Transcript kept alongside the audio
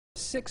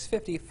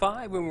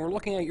6:55 when we're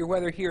looking at your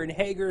weather here in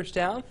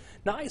Hagerstown.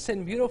 Nice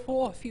and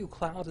beautiful, a few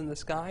clouds in the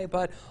sky,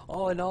 but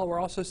all in all, we're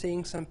also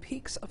seeing some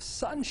peaks of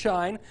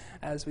sunshine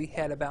as we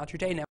head about your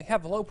day. Now, we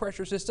have a low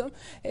pressure system.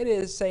 It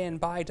is saying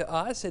bye to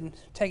us and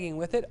taking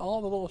with it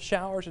all the little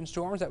showers and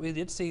storms that we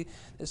did see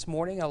this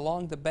morning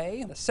along the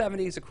bay. The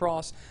 70s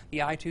across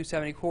the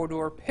I-270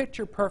 corridor.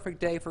 Picture perfect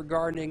day for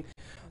gardening.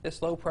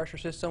 This low pressure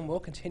system will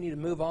continue to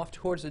move off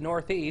towards the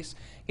northeast,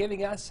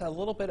 giving us a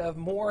little bit of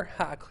more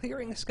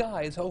clearing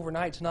skies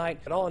overnight tonight.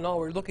 But all in all,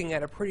 we're looking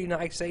at a pretty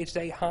nice day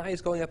today. Highs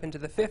going up into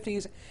the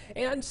 50s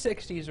and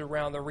 60s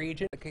around the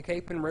region. The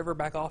Cacapon River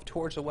back off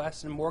towards the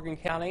west in Morgan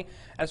County,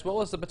 as well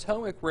as the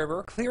Potomac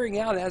River clearing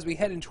out as we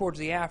head in towards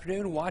the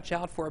afternoon. Watch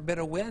out for a bit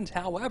of wind.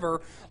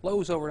 However,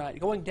 lows overnight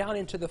going down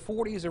into the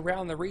 40s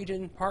around the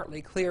region.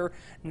 Partly clear,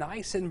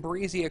 nice and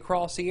breezy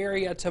across the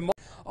area tomorrow.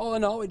 All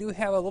in all, we do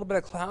have a little bit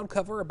of cloud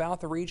cover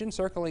about the region,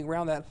 circling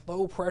around that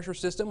low pressure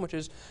system, which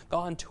has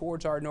gone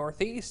towards our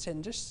northeast,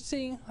 and just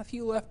seeing a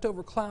few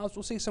leftover clouds.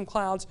 We'll see some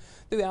clouds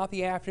throughout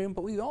the afternoon,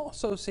 but we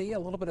also see a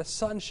little bit of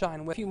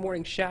sunshine with a few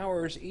morning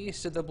showers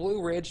east of the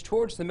Blue Ridge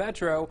towards the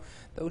metro.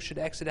 Those should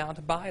exit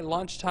out by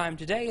lunchtime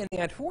today. And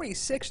at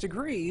 46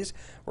 degrees,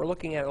 we're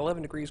looking at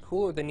 11 degrees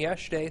cooler than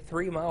yesterday.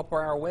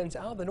 3-mile-per-hour winds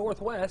out of the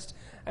northwest.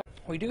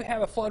 We do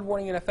have a flood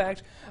warning in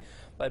effect.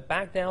 But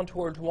back down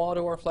towards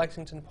Waldorf,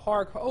 Lexington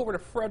Park, over to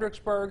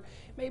Fredericksburg,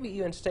 maybe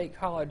even State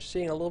College,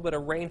 seeing a little bit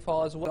of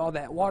rainfall as well. All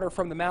that water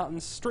from the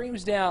mountains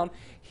streams down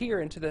here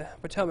into the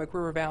Potomac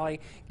River Valley,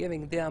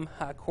 giving them,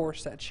 of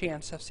course, that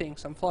chance of seeing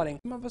some flooding.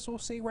 Some of us will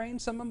see rain,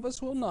 some of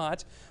us will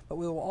not, but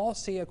we will all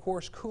see, of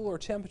course, cooler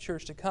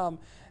temperatures to come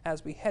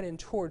as we head in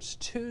towards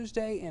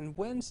Tuesday and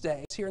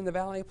Wednesday. Here in the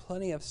valley,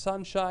 plenty of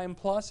sunshine,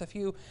 plus a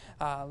few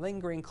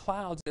lingering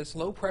clouds. This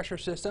low pressure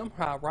system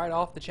right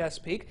off the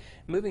Chesapeake,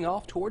 moving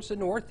off towards the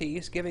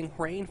northeast, giving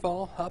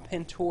rainfall up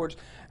in towards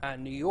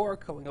New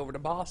York, going over to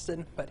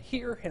Boston. But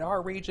here in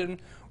our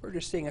region, we're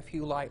just seeing a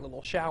few light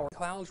little showers.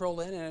 Clouds roll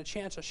in and a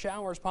chance of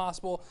showers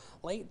possible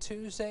late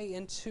Tuesday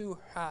into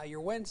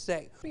your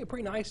Wednesday. It'll be a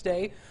pretty nice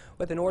day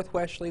with a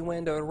northwesterly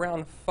wind of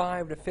around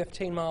 5 to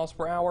 15 miles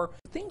per hour.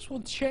 Things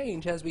will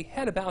change as we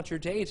head about your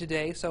day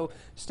today, so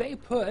stay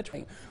put.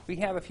 We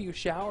have a few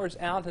showers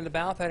out and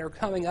about that are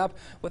coming up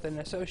with an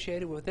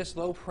associated with this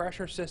low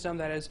pressure system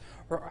that is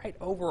right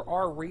over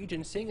our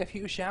region. Seeing a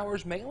few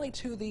showers mainly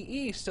to the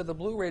east of the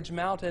Blue Ridge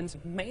Mountains.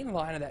 The main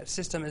line of that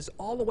system is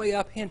all the way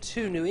up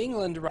into New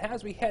England.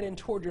 As we head in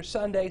toward your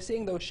Sunday,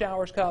 seeing those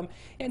showers come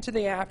into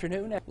the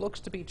afternoon. It looks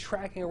to be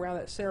tracking around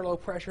that center low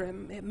pressure,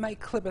 and it might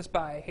clip us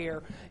by a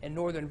hair in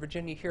northern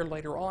Virginia here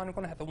later on. We're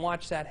going to have to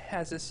watch that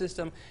as this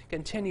system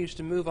continues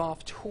to move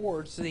off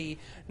towards the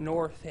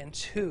north and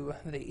to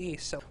the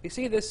east. So we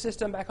see this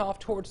system back off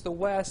towards the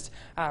west,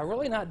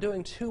 really not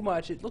doing too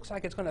much. It looks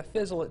like it's going to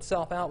fizzle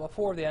itself out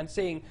before then,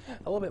 seeing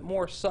a little bit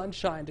more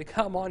sunshine to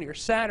come on your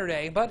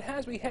Saturday. But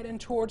as we head in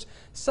towards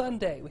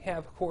Sunday, we have,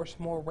 of course,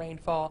 more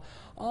rainfall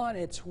on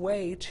its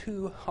way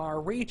to our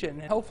region.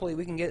 Hopefully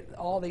we can get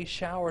all these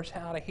showers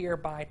out of here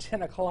by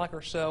 10 o'clock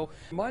or so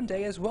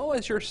Monday, as well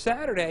as your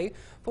Saturday,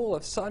 full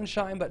of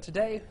sunshine. But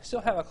today,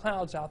 still have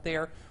clouds out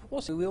there.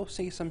 We'll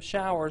see some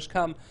showers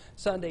come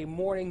Sunday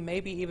morning,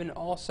 maybe even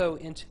also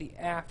into the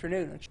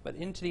afternoon. But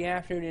into the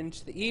afternoon,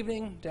 into the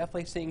evening,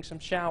 definitely seeing some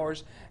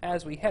showers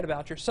as we head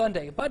about your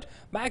Sunday. But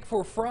back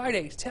for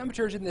Fridays,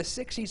 temperatures in the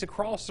 60s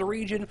across the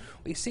region.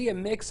 We see a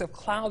mix of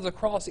clouds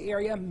across the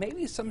area,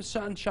 maybe some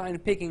sunshine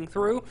peeking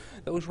through.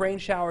 Those rain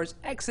showers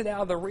exit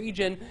out of the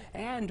region,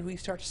 and we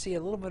start to see a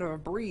little bit of a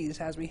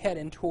breeze as we head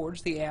in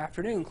towards the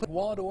afternoon.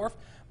 Waldorf,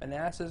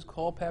 Manassas,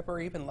 Culpeper,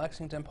 even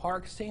Lexington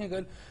Park, seeing a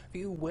good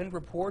few wind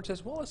reports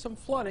as well as some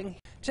flooding.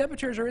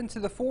 Temperatures are into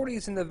the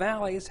 40s in the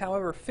valleys,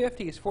 however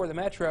 50s for the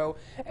metro,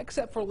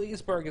 except for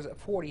Leesburg is at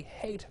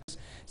 48.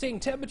 Seeing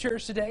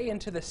temperatures today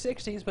into the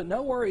 60s, but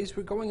no worries,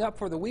 we're going up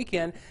for the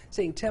weekend,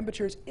 seeing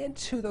temperatures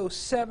into those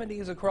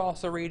 70s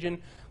across the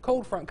region.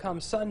 Cold front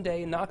comes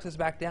Sunday and knocks us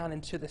back down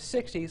into the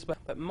 60s,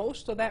 but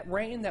most of that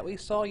rain that we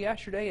saw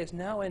yesterday is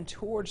now in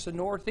towards the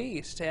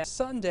northeast. And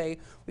Sunday,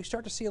 we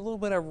start to see a little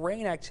bit of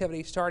rain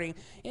activity starting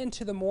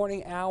into the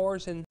morning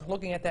hours, and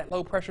looking at that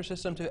low pressure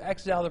system to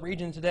exit out of the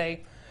region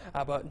today,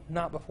 but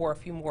not before a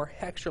few more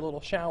extra little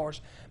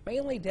showers,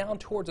 mainly down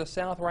towards the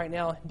south right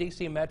now,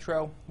 D.C.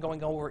 Metro,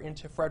 going over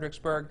into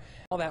Fredericksburg.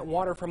 All that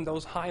water from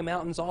those high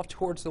mountains off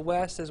towards the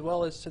west as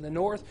well as to the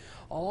north,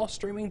 all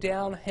streaming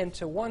down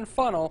into one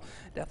funnel,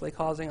 definitely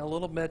causing a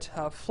little bit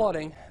of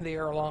flooding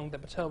there along the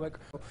Potomac.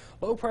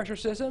 Low pressure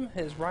system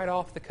is right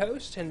off the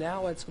coast, and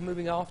now it's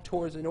moving off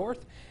towards the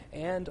north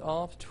and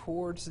off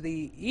towards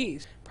the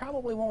east.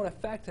 Probably won't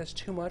affect us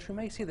too much. We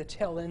may see the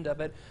tail end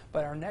of it,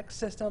 but our next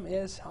system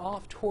is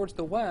off towards towards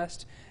the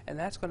west, and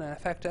that's going to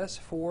affect us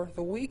for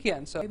the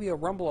weekend. So maybe a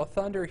rumble of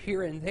thunder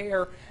here and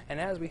there, and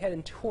as we head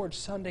in towards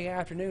Sunday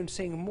afternoon,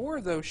 seeing more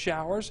of those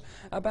showers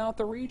about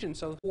the region.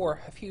 So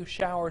for a few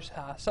showers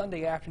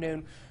Sunday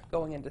afternoon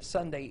going into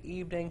Sunday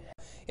evening.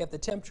 If the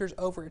temperatures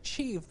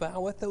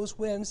overachieve with those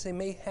winds, they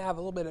may have a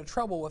little bit of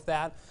trouble with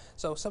that.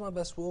 So some of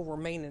us will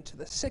remain into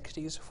the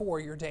 60s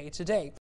for your day today.